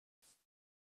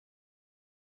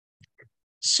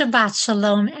Shabbat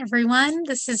Shalom, everyone.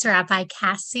 This is Rabbi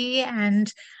Cassi,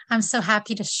 and I'm so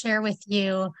happy to share with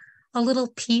you a little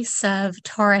piece of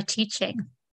Torah teaching.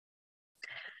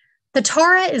 The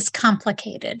Torah is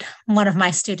complicated, one of my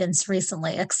students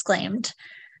recently exclaimed.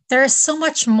 There is so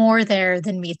much more there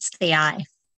than meets the eye.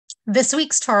 This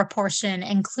week's Torah portion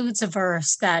includes a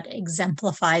verse that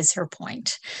exemplifies her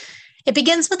point. It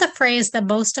begins with a phrase that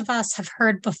most of us have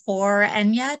heard before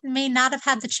and yet may not have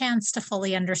had the chance to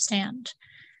fully understand.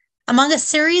 Among a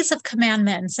series of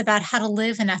commandments about how to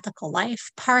live an ethical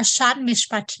life, Parashat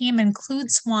Mishpatim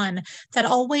includes one that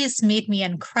always made me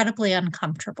incredibly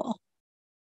uncomfortable.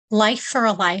 Life for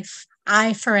a life,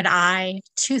 eye for an eye,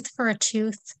 tooth for a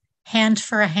tooth, hand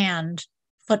for a hand,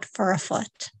 foot for a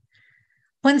foot.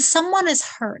 When someone is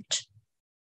hurt,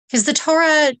 is the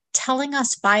Torah telling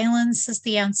us violence is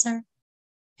the answer?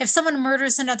 If someone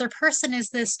murders another person,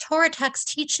 is this Torah text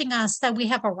teaching us that we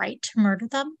have a right to murder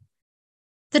them?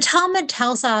 The Talmud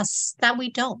tells us that we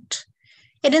don't.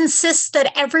 It insists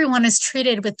that everyone is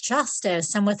treated with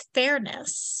justice and with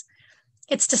fairness.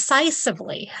 It's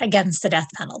decisively against the death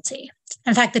penalty.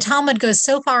 In fact, the Talmud goes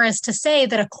so far as to say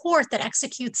that a court that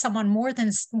executes someone more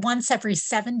than once every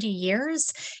 70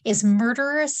 years is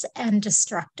murderous and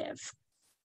destructive.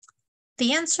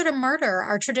 The answer to murder,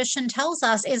 our tradition tells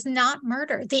us, is not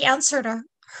murder. The answer to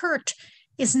hurt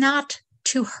is not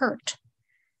to hurt.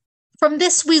 From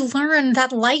this, we learn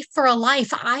that life for a life,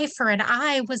 eye for an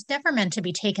eye, was never meant to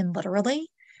be taken literally.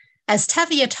 As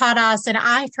Tevye taught us, an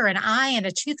eye for an eye and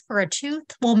a tooth for a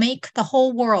tooth will make the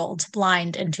whole world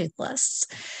blind and toothless.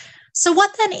 So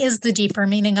what then is the deeper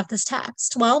meaning of this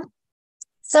text? Well,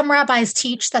 some rabbis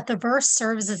teach that the verse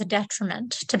serves as a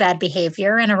detriment to bad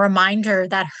behavior and a reminder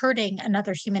that hurting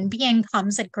another human being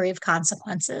comes at grave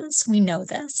consequences. We know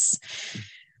this.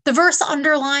 The verse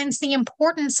underlines the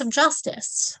importance of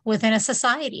justice within a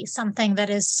society, something that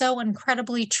is so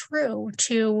incredibly true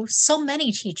to so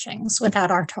many teachings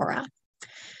without our Torah.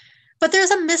 But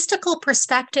there's a mystical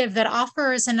perspective that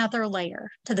offers another layer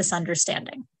to this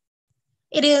understanding.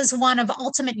 It is one of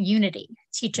ultimate unity,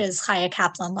 teaches Chaya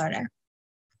Kaplan-Lerner.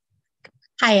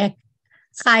 Chaya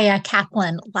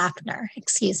Kaplan-Lappner,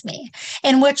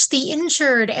 in which the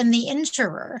injured and the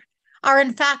injurer are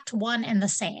in fact one and the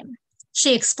same.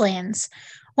 She explains,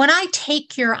 when I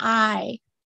take your eye,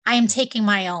 I am taking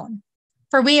my own,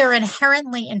 for we are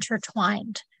inherently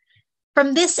intertwined.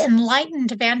 From this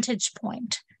enlightened vantage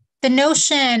point, the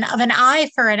notion of an eye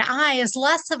for an eye is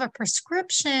less of a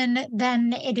prescription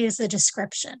than it is a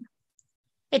description.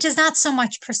 It does not so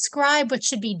much prescribe what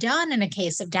should be done in a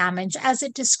case of damage as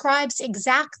it describes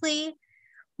exactly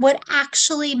what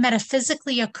actually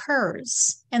metaphysically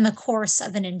occurs in the course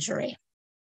of an injury.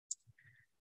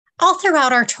 All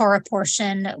throughout our Torah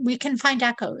portion, we can find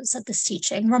echoes of this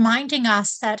teaching, reminding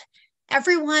us that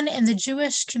everyone in the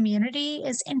Jewish community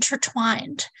is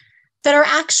intertwined, that our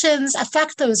actions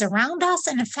affect those around us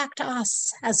and affect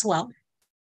us as well.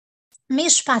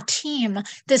 Mishpatim,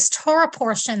 this Torah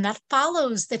portion that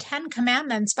follows the 10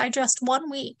 Commandments by just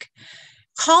 1 week,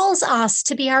 calls us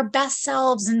to be our best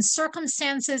selves in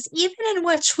circumstances even in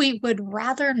which we would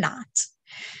rather not.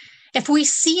 If we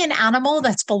see an animal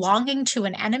that's belonging to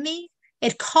an enemy,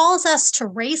 it calls us to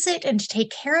raise it and to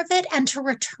take care of it and to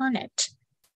return it.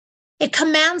 It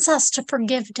commands us to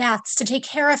forgive debts, to take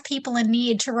care of people in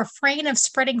need, to refrain of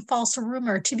spreading false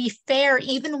rumor, to be fair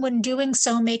even when doing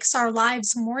so makes our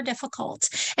lives more difficult,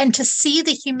 and to see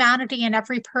the humanity in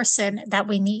every person that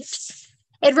we meet.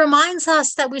 It reminds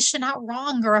us that we should not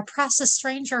wrong or oppress a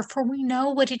stranger, for we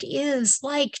know what it is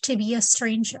like to be a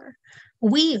stranger.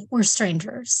 We were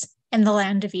strangers in the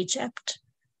land of Egypt.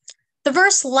 The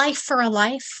verse life for a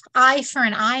life, eye for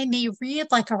an eye may read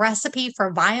like a recipe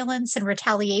for violence and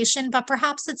retaliation, but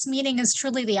perhaps its meaning is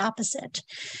truly the opposite.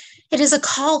 It is a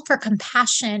call for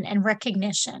compassion and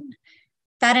recognition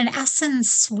that in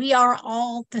essence, we are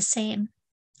all the same,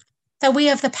 that we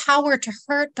have the power to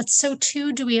hurt, but so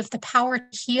too do we have the power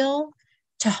to heal,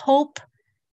 to hope,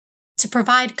 to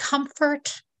provide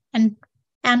comfort and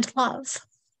love.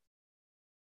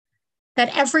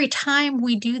 That every time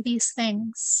we do these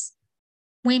things,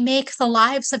 we make the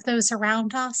lives of those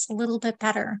around us a little bit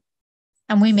better,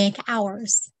 and we make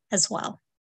ours as well.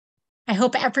 I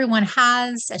hope everyone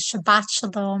has a Shabbat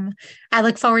Shalom. I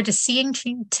look forward to seeing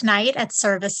you tonight at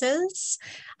services,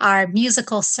 our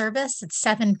musical service at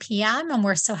 7 p.m., and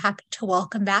we're so happy to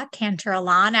welcome back Cantor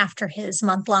Alon after his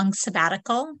month-long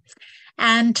sabbatical,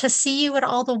 and to see you at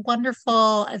all the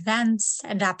wonderful events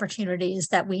and opportunities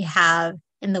that we have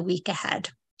in the week ahead.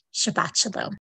 Shabbat Shalom.